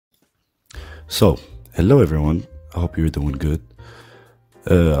So, hello everyone. I hope you're doing good.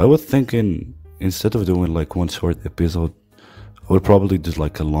 I was thinking instead of doing like one short episode, I would probably do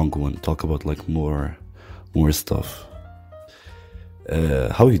like a long one, talk about like more stuff.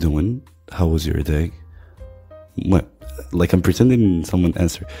 How you doing? How was your day? My, like I'm pretending someone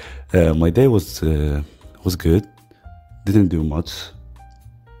answer. My day was good. Didn't do much.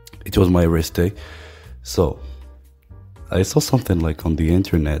 It was my rest day. So I saw something like on the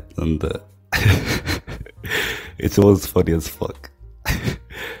internet and it was funny as fuck.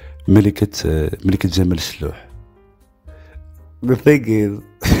 ملكة جمال الشلوح. The thing is,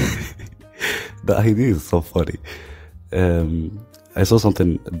 the idea is so funny. I saw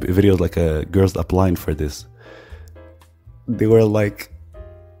something, videos like girls applying for this. They were like,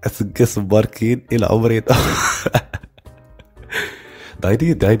 guess barking إلى عمري. The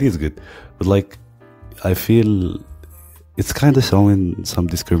idea is good, but like, I feel it's kind of showing some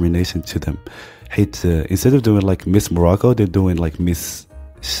discrimination to them. Instead of doing like Miss Morocco, they're doing like Miss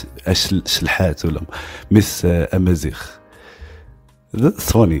Shlhat or Miss Amazigh.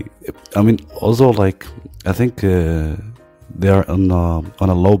 That's funny. I mean, also like I think they are on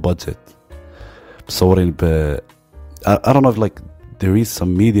a low budget. So I don't know if like there is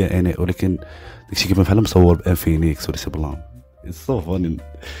some media in it, ولكن داكشي كيما بحال مصور بانفينيكس ولا شي بلان. It's so funny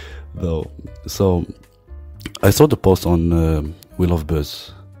though. So I saw the post on We Love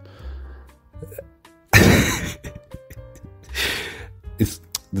Buzz. It's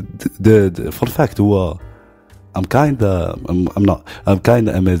the fun fact هو I'm kinda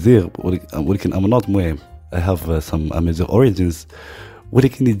Amazigh ولكن I'm not مهم. I have some Amazigh origins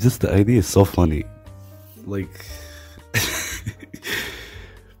ولكن it's just the idea is so funny. Like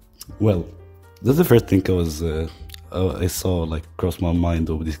well, that's the first thing I saw like cross my mind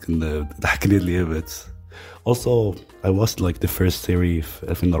ودي كان ضحكني لي بس. Also I watched like the first series في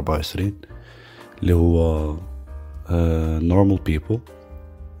 2024 اللي هو normal people.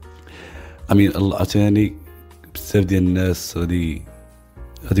 I mean عشاني بزاف ديال الناس غادي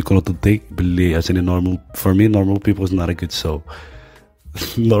يكونوا ضدي باللي عشاني normal. For me normal people is not a good show.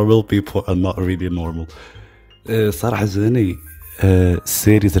 Normal people are not really normal. صراحة جاني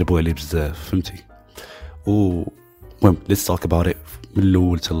السيري زربوا عليه بزاف فهمتي. المهم let's talk about it من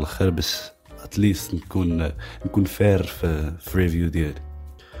الأول حتى الآخر باش at least نكون fair في review ديالي.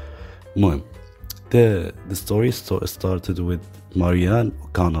 المهم the story started with Marianne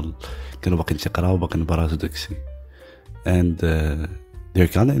and Connell. كانوا باقيين تيقراو باقيين براسو داكشي and they're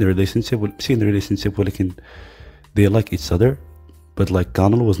kind of in a relationship. ماشي in a relationship ولكن they like each other, but like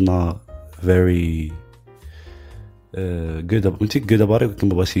Connell was not very good about it.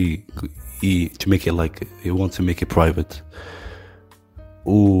 كما بغاش to make it like he wants to make it private.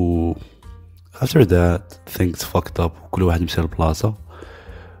 After that things fucked up وكل واحد مشى لبلاصة.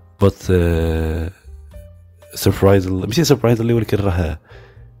 But ماشي surprisingly ولكن راه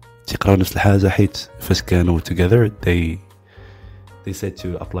تيقراو نفس الحاجة حيت فاش كانوا together they said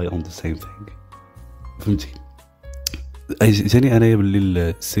to apply on the same thing. فهمتي جاني انايا باللي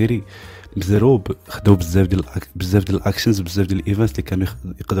السيري مزروب خداو بزاف ديال الاكشنز بزاف ديال الايفنتس اللي كانوا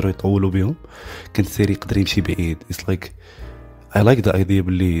يقدروا يطولوا بهم. كان السيري يقدر يمشي بعيد. It's like I like the idea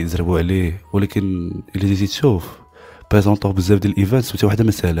باللي زربوا عليه ولكن اللي جيتي تشوف بريزونطو بزاف ديال الايفنتس وحتى وحده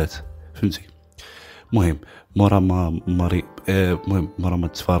ما سالات فهمتي. المهم مورا ما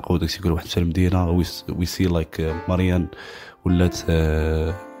تفارقوا داكشي كل واحد مشى للمدينه. we see like ماريان ولات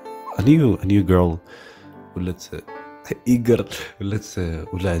a new girl ولات ايجر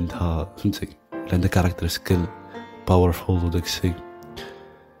ولا عندها فهمتي ولا عندها كاركتر سكيل باورفول وداكشي.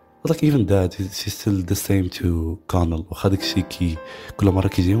 But like even that she's still the same to Connell. وخا داكشي كل مره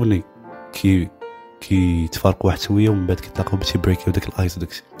كيجيوني تفارقوا واحد شويه ومن بعد كيتلاقاو باش يبريكيو داك الايس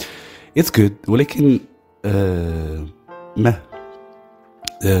وداكشي. It's good ولكن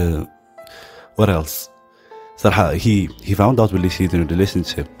what else صراحة he found out باللي she's in a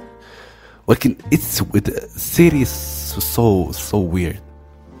relationship ولكن it's with series so weird.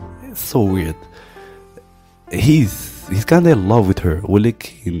 It's so weird. He's kind of in love with her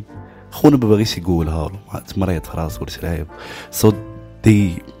ولكن خونا ما باغيش يقولها تمريض في راسه ولا شي لعيب. So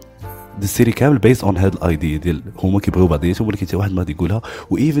the series كامل based on هاد الايديا ديال هما كيبغيو بعضياتهم ولكن حتى واحد ما غادي يقولها.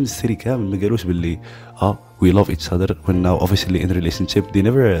 وايفن السيري كامل ما قالوش باللي we love each other when now officially in a relationship. They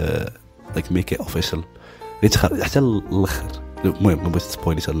never like make it official حتى الاخر. المهم ما بغيتش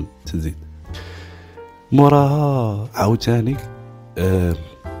سبويلي تنزيد. موراها عاوتاني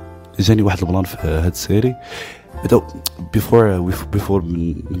جاني واحد البلان في هاد السيري. before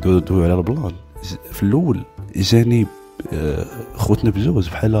ندوي على البلان في الاول جاني خوتنا بجوج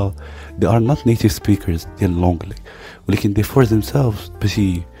بحال they are not native speakers ديال لونجلي ولكن they force themselves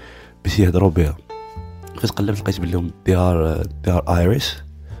باش يهضروا بها. فاش قلبت لقيت بليهم they are Irish,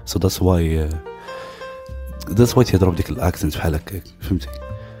 so that's why تيهضروا بديك الاكسنت بحال هكاك فهمتي.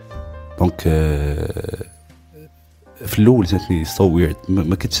 دونك في الاول جاتني so weird,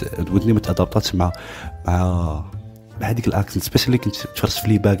 ما كنتش ودني ما تادابطاتش مع هذيك الاكسنت, سبيشالي كنت تفرجت في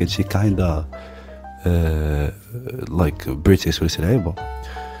لي باك شي كايندا لايك بريتش ولا شي لعيبه.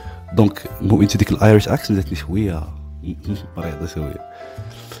 دونك مو انت ديك الايريش اكسنت جاتني شويه مريضه شويه.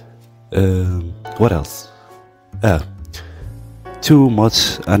 what else too much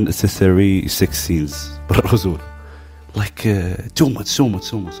unnecessary sex scenes بالرجول, like too much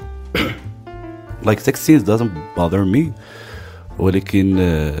like sex scenes doesn't bother me, ولكن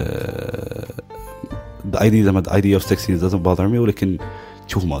the idea of sex scenes doesn't bother me, ولكن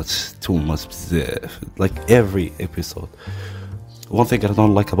too much بزاف, like every episode. One thing I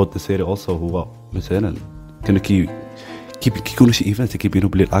don't like about the series also هو مثلا كانوا كيكونوا شي ايفنت كيبينوا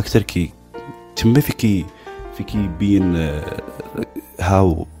بلي الاكتر تما فيك يبين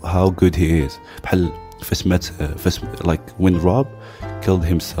how good he is. بحال فاش مات like when Rob killed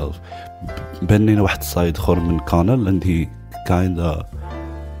himself بان لنا واحد السايد اخر من كانل and he kinda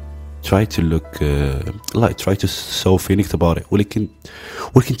try to look try to show feelings about it. ولكن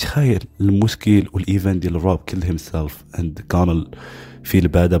تخيل المشكل والايفنت ديال روب killed himself and كانل feel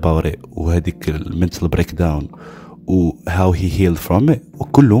bad about it, وهذيك المنتل بريك داون و how he healed from it,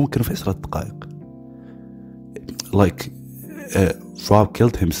 وكلهم كانوا في 10 دقائق. like Rob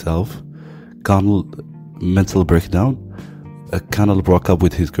killed himself, Connell mental breakdown, Connell broke up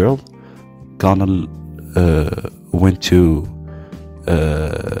with his girl, Connell went to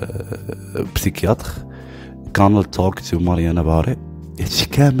psychiater, Connell talked to Marianne about it. هادشي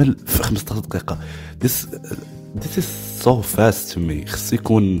كامل في 15 دقيقة. This is so fast to me. خصو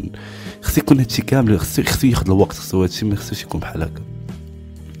يكون هادشي كامل, خصو ياخد الوقت, خصو هادشي ما خصوش يكون بحال هكا.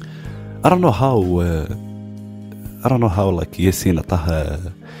 I don't know how like ياسين عطاه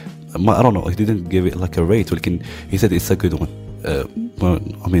ما I don't know, he didn't give it like a rate, ولكن he said it's a good one.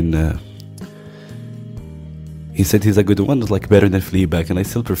 I mean he said he's a good one, it's like better than Fleabag, and I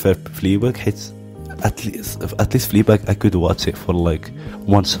still prefer Fleabag. at least Fleabag I could watch it for like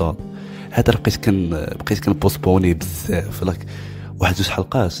one shot. هذا بقيت كان بوستبوني بزاف, like واحد جوج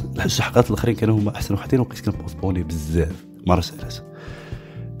حلقات الاخرين كانوا هما احسن وحدين, وبقيت كان بوستبوني بزاف ما عرفتش علاش.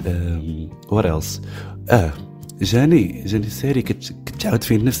 what else جاني ساري كتعاود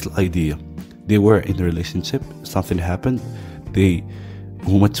فيه نفس الايديا. they were in a relationship, something happened, they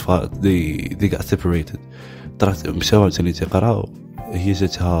got separated, طرات مشاو عاوتاني تيقراو, هي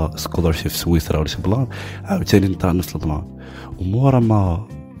جاتها سكولارشيب في سويسرا ولا شي بلان, عاوتاني طرا نفس البلان. ومورا ما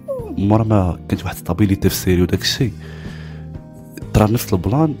كانت واحد ستابيليتي في السيري وداك الشيء, طرا نفس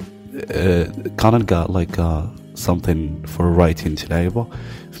البلان. كان like something for writing شي لعيبه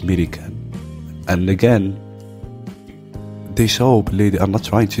في ميريكان, and again they show they are not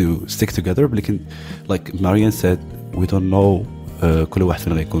trying to stick together, لكن like Marianne said we don't know كل واحد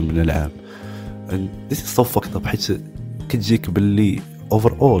فينا غيكون من العام, and this is so fucked up. حيت كتجيك باللي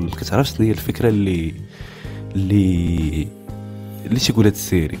overall ما كتعرفش شنو هي الفكره اللي تيقول هاد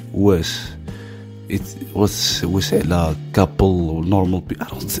السيري, واش على couple or normal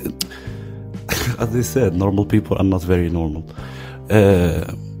people. As they said, normal people are not very normal.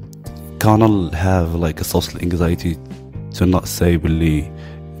 Connell have like a social anxiety to not say باللي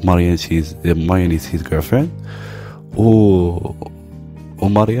Marianne is his girlfriend.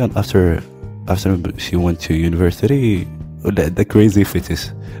 Marianne after she went to university the crazy fetish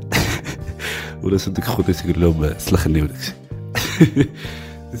ولا صدق خوتي تقول لهم سلخني وداكشي.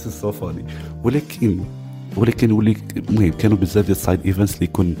 This is so funny. ولكن المهم كانوا بزاف ديال السايد ايفنتس اللي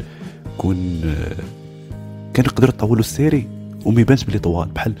كانوا يقدروا يطولوا السيري وما يبانش بلي طوال,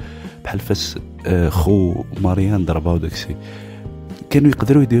 بحال فاش خو ماريان ضربها وداكشي. كانوا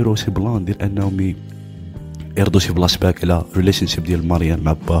يقدروا يديروا شي بلان ديال انهم يردوا شي فلاش باك على ريليشن شيب ديال ماريان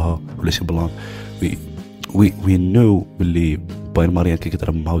مع باها ولا شي بلان. we know باللي باين ماريان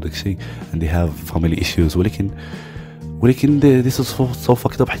كيضرب معها وداكشي and they have family issues, ولكن this is so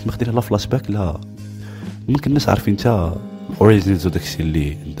fucked up حيت ما خدينا لا فلاش باك لا ما كناش عارفين حتى اوريجينز وداكشي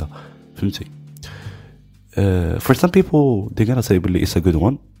اللي انت فهمتي. for some people they're gonna say باللي it's a good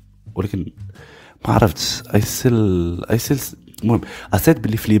one, ولكن ما عرفتش. I still المهم I said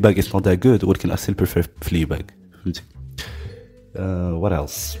باللي Fleabag is not that good, ولكن I still prefer Fleabag فهمتي. what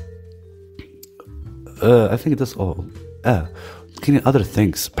else I think that's all. كاين other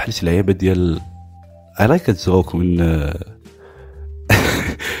things بحال شي لعيبه ديال I like a joke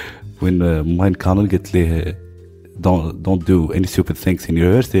when mine Connell قالت ليه don't do any stupid things in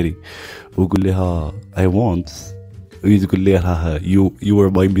university, وقول لها I won't ويقول لي ها you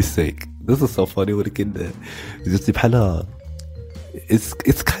were my mistake. This is so funny. ولكن جاتني بحالها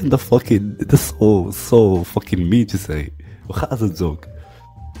it's kind of fucking this so fucking mean to say. وخا as a joke.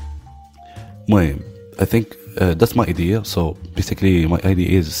 المهم I think that's my idea. So basically my idea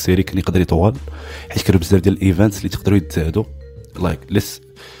is السيري كان يقدر يطول حيت كانوا بزاف ديال الايفنتس اللي تقدروا يتزادوا. like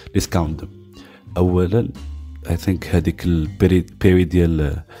let's count them. اولا I think هذيك البيريد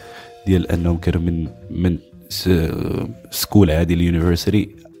ديال انهم كانوا من سكول عادي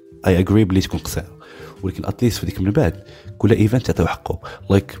ليونيفرسيتي I agree بلي تكون قصيره, ولكن اتليست في ديك من بعد كل ايفنت تعطيو حقه.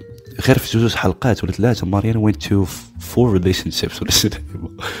 like غير في جوج حلقات ولا ثلاثه ماريان went to 4 relationships ولا شي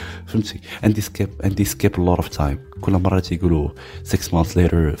فهمتي. and they skip a lot of time. كل مره تيقولوا 6 months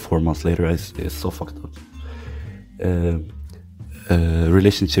later 4 months later. it's so fucked up.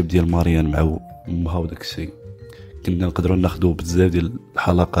 relationship ديال ماريان مع امها وداك الشيء كنا نقدروا ناخذوا بزاف ديال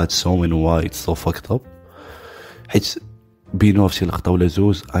الحلقات so in why it's so fucked up حيت بينوا في شي لقطه ولا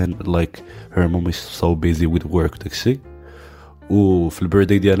زوج and like her mom is so busy with work وداك الشيء وفي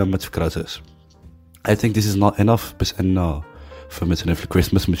البيرثدي ديالها ما تفكراتهاش. I think this is not enough باش ان فمثلا في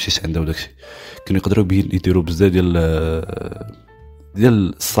الكريسماس ما تمشيش عندها وداك الشيء. كانوا يقدروا يديروا بزاف ديال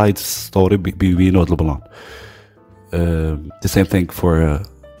السايد ستوري بيبينوا هذا البلان. the same thing for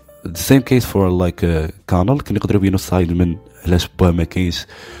the same case for like كانل كانوا يقدروا يبينوا السايد من علاش با ما كاينش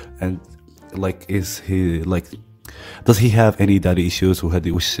and like is he like does he have any daddy issues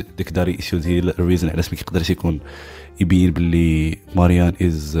وهذه واش ديك daddy issues هي الريزن علاش ما كيقدرش يكون يبين باللي ماريان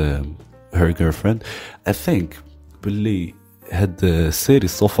is her girlfriend. I think باللي هاد السيري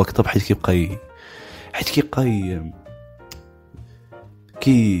so fucked up حيت كيبقى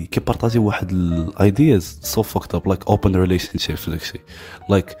كيبارطاجي واحد الايدياز so fucked up like open relationships وداك الشيء.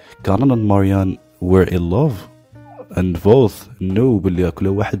 like كانون and Marianne were in love and both knew باللي كل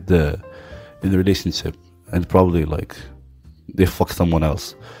واحد in a relationship and probably like they fuck someone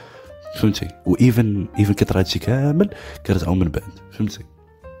else فهمتي. و even كتر هادشي كامل كيرجعوا من بعد فهمتي.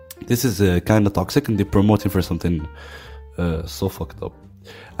 this is kind of toxic and they're promoting for something so fucked up.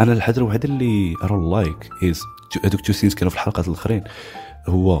 انا الحاجه الوحيده اللي I don't like is هذوك تو سينز كانوا في الحلقات الاخرين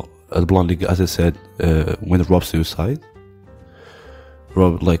هو البلان اللي as I said when Rob suicide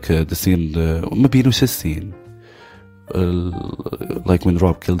Rob like the scene ما بينوش السين like when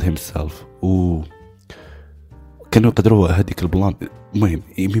Rob killed himself و كانوا يقدروا هذيك البلان. المهم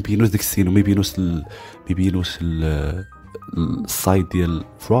ما بينوش ديك السين وما بينوش السايد ديال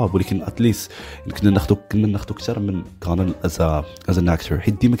روب ولكن اتليست كنا ناخذوا اكثر من كان as an actor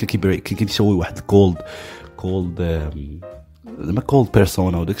حيت ديما كان كيشوي واحد كولد ما كولد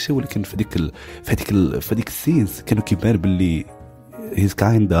بيرسونا وداك الشيء ولكن في ديك السينز كانوا كيبان باللي he's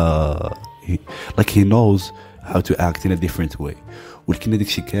kind like he knows how to act in a different way ولكن هذاك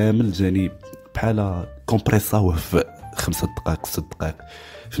الشيء كامل جاني بحال كومبريساوه في 5 دقائق 6 دقائق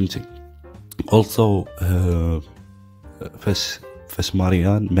فهمتي. also فاش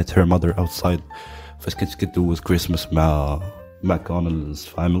ماريان met her mother outside فاش كانت كدوز كريسماس مع كونل's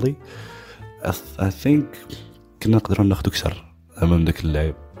family I think كنا نقدروا ناخذ اكثر امام داك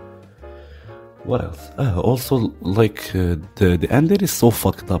اللعب. what else also like the ending is so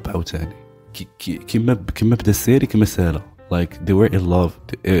fucked up عاوتاني كيما بدا السيري كما سالا like they were in love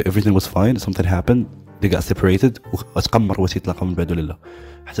everything was fine something happened they got separated وتقمر واش يتلاقاو من بعد ولا لا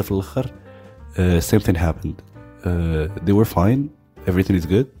حتى في الاخر same thing happened they were fine everything is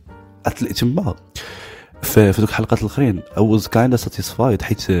good تما في دوك الحلقات الاخرين I was kind of satisfied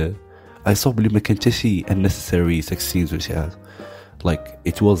حيت I saw بلي ما كان حتى شي unnecessary sex scenes ولا شي حاجه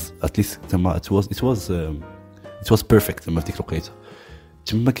like it was at least تما it was perfect تما في ديك الوقيته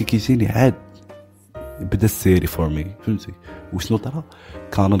تما كيجيني عاد بدا السيري for me فهمتي. وشنو طرا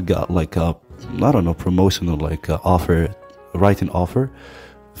كان got like a I don't know promotion or like a offer writing offer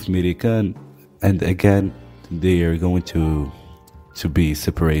في أمريكان and again they are going to be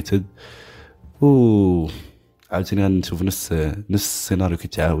separated و عاوتاني غنشوف نفس السيناريو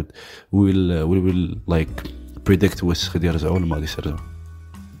كيتعاود will like predict واش غادي يرجعوا ولا ما غاديش يرجعوا.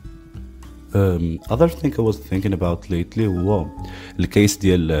 other thing I was thinking about lately هو الكيس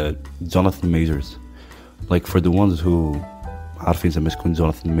ديال Jonathan Majors like for the ones who عارفين زعما شكون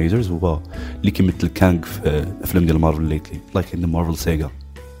Jonathan Majors هو اللي كيمثل كانغ في افلام ديال مارفل lately like in the Marvel saga.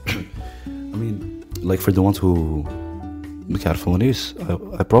 I mean like for the ones who ما كيعرفونيش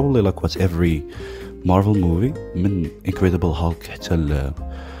I probably like watch every Marvel movie من Incredible Hulk حتى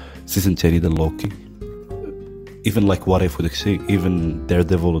السيزون الثاني ديال لوكي even like what if وداك الشيء even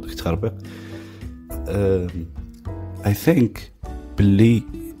Daredevil وداك التخربيق. I think باللي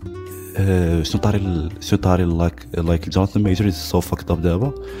شنو طاري like Jonathan Majors is so fucked up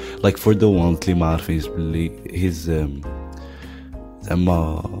دابا, like for the ones اللي ما عارفينش باللي he's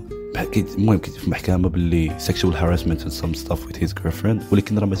زعما المهم كيت في المحكمة باللي sexual harassment and some stuff with his girlfriend,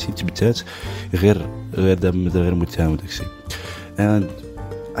 ولكن راه ماشي تبتات غير دابا غير متهم وداكشي. and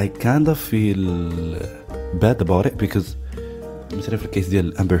I kind of feel bad about it because مثلا في الكيس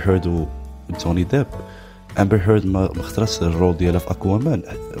ديال امبر هيرد و جوني ديب, امبر هيرد ما اختارتش الرول ديالها في اكوامان,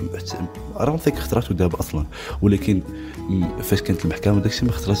 راه ثيك اختارته دابا اصلا, ولكن فاش كانت المحكمه داكشي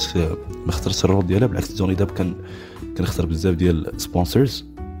ما اختارتش الرول ديالها. بالعكس جوني ديب كان اختار بزاف ديال سبونسرز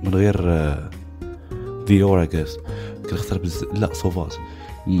من غير ديور اكاس, كان اختار بزاف لا سوفاج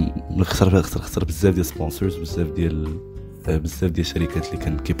اختار بزاف ديال سبونسرز, بزاف ديال الشركات اللي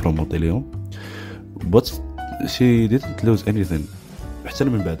كان كيبروموتي ليهم, but she didn't lose anything حتى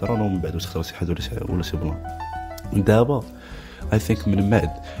من بعد. رانا من بعد واش اختار شي حاجه ولا شي بلان. دابا I think من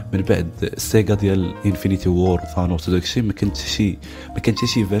بعد السيغا ديال انفينيتي وور ثانوس وداكشي ما كانش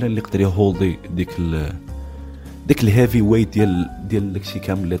شي فيرن اللي يقدر يهولدي ديك الهيفي ويت ديال داكشي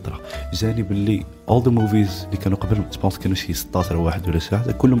كامل اللي طرا. جاني باللي all the movies اللي كانوا قبل تبونس كانوا شي 16 واحد ولا شي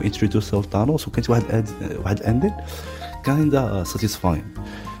حاجه, كلهم انتروديوس ثانوس, وكانت واحد الاندين كان ساتيسفاين.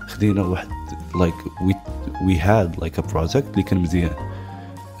 خدينا واحد like we had like a project اللي كان مزيان,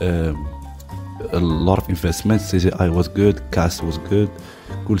 a lot of investments, CGI was good, cast was good,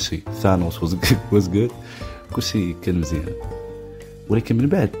 كل شيء Thanos was good, كل شيء كان مزيان. ولكن من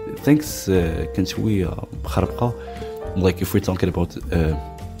بعد thanks كان شوية خربقة, like if we're talking about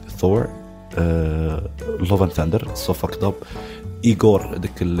Thor, Love and Thunder, so fucked up. Igor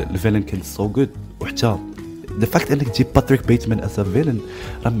داك الفيلن كان so good, وحتى the fact انك تجيب باتريك بيتمان as a villain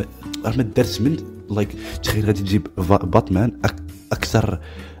راه ما دارش من like تخيل غادي تجيب باتمان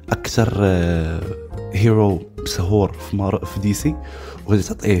اكثر هيرو مسهور في دي سي, وغادي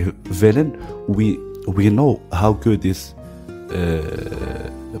تعطيه فيلن. we know how good is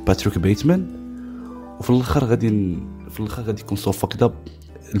باتريك بيتمان, وفي الاخر غادي يكون سو فاكد اب.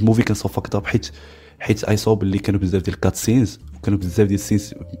 الموفي كان سو فاكد اب حيت اي صوب اللي كانوا بزاف ديال الكات سينز, وكانوا بزاف ديال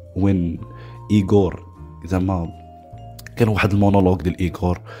السينز وين ايغور زعما كان واحد المونولوج ديال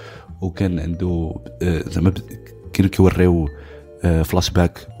ايغور, وكان عنده زعما كانوا كيوريو فلاش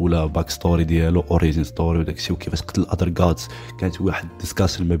باك ولا باك ستوري ديالو, اوريجين ستوري وداكشي, وكيفاش قتل الادر جادز. كانت واحد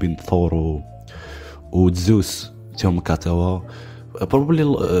ديسكاسيون ما بين ثور وزوس تاهم كاتوا. probably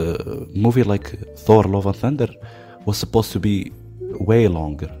movie like Thor Love and Thunder was supposed to be way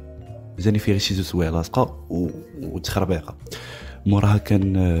longer, جاني فيه غير شي جوج سوايع لاصقه وتخربيقه. موراها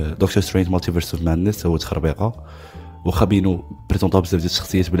كان دكتور سترينج مالتيفيرس اوف مادنس هو تخربيقه, واخا بينو بريزونطا بزاف ديال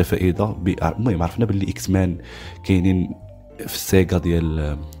الشخصيات بلا فائده. المهم عرفنا باللي اكس مان كاينين في السيغا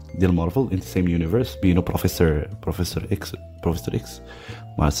ديال مارفل ان سيم يونيفرس, بينو بروفيسور اكس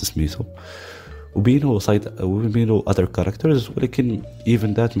ما عرفت سميتو, وبينو other characters, ولكن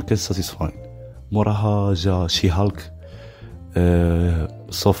even that ما كانش satisfying. موراها جا شي هالك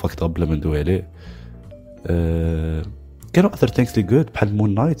so fucked up بلا ما ندوي عليه. كانوا other things اللي good بحال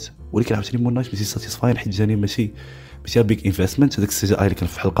مون نايت, ولكن عاوتاني مون نايت ماشي satisfying حيت جاني ماشي بيك انفستمنت. هذاك السي جي اي اللي كان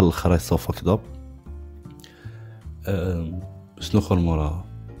في الحلقه الاخرى so fucked up. شنو اخر موراها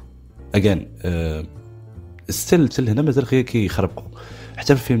again ستيل هنا مازال غير كيخربقوا.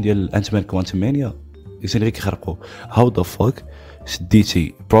 حتى في الفيلم ديال انت مان كوانتم مانيا يجيني غير كيخربقوا. هاو ذا فاك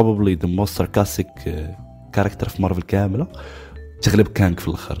شديتي probably the most sarcastic character في مارفل كامله تغلب كانغ في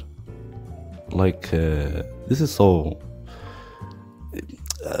الاخر. like this is so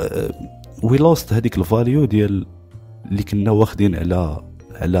we lost هذيك الفاليو ديال اللي كنا واخدين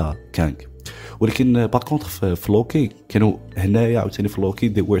على كانغ. ولكن باكونتر في لوكي كانوا هنايا عاوتاني في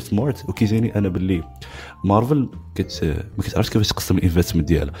لوكي they were smart. وكيجيني انا باللي مارفل ما كتعرفش كيفاش تقسم الانفستمنت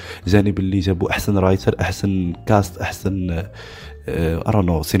ديالها. جاني باللي جابوا احسن رايتر, احسن كاست, احسن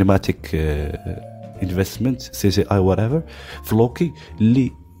ارونو سينماتيك انفستمنت سي جي اي whatever في لوكي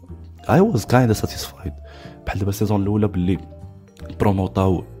اللي I was kind of satisfied. بحال دابا السيزون الاولى باللي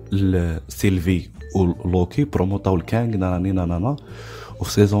بروموطاو سيلفي ولوكي, بروموطاو الكانغ نانا,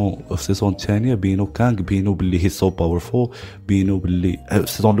 وفي السيزون الثانيه بينو كانغ بينو باللي هي سو باورفول, بينو باللي في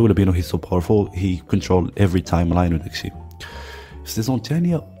السيزون الاولى بينو هي سو باورفول هي كنترول افري تايم لاين وداكشي. في السيزون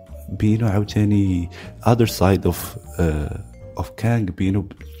الثانيه بينو عاوتاني other side of كانغ بينو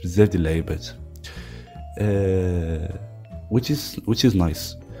بزاف ديال اللعيبات which is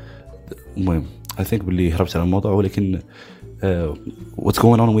nice. المهم I think باللي هربت على الموضوع, ولكن what's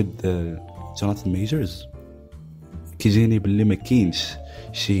going on with Jonathan Majors كيجيني باللي ما كاينش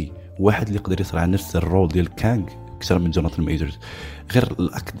شي واحد اللي يقدر يصرع نفس الرول ديال كانغ اكثر من جوناثان ميجرز. غير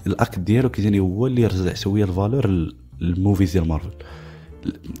الاكت ديالو كيجيني هو اللي يرجع شويه الفالور للموفيز ديال مارفل.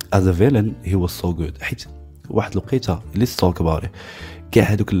 as a villain he was so good. حيت واحد الوقيته let's talk about it كاع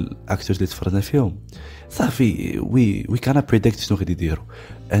هذوك الاكتورز اللي تفرجنا فيهم صافي we cannot predict شنو غادي يديروا.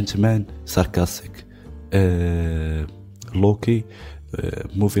 انت مان sarcastic, Loki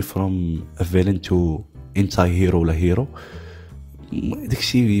moving from a villain to anti-hero ولا hero,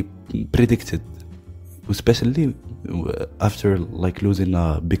 داكشي predicted, especially after like losing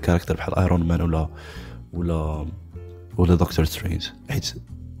a big character بحال Iron Man ولا Doctor Strange. حيت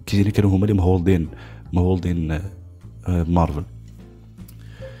كيجيني كانوا هما اللي مهولدين مارفل.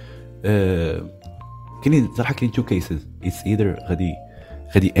 كاين صراحه كاين تو كيسز it's either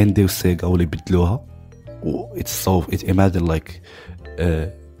غادي انديو سيغا ولا يبدلوها و it's so it imagine like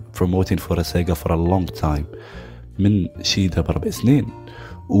promoting for a Sega for a long time من شي دابا 4 سنين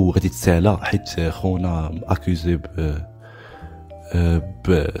وغادي تسالى حيت خونا اكوزي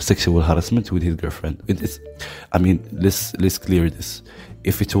sexual harassment with his girlfriend. It's, I mean, let's clear this.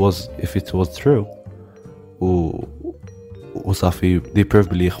 If it was true, وصافي they prove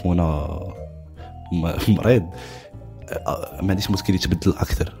بلي خونا مريض, ما عنديش مشكل يتبدل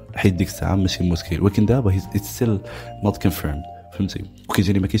اكثر حيت ديك الساعه ماشي مشكل. ولكن دابا it's still not confirmed, فهمتي؟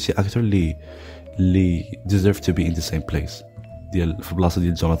 وكيجيني ما كاينش شي اكثر اللي deserve to be in the same place ديال في بلاصه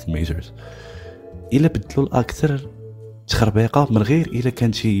ديال جوناثان ميجرز. الا بدلوا الاكثر تخربيقه من غير الا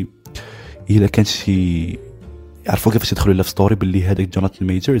كان شي يعرفوا كيفاش يدخلوا لها في ستوري باللي هذاك جوناثان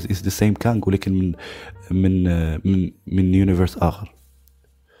ميجرز is the same كانغ ولكن من يونيفرس اخر.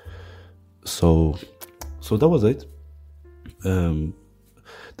 so that was it.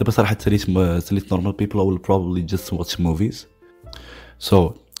 دابا صراحه ساليت normal people I will probably just watch movies. So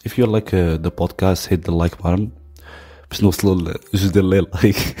if you like the podcast hit the like button باش نوصلوا لجوج ديال الليل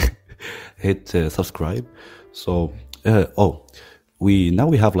hit subscribe. So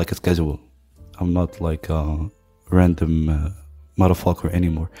we have like a schedule. I'm not like a random motherfucker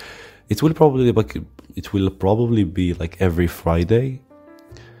anymore. It will probably be like every Friday.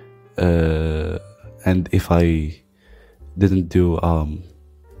 And if I didn't do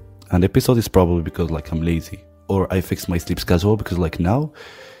an episode, it's probably because like I'm lazy or I fixed my sleep schedule because like now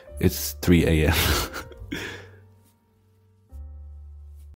it's 3 a.m.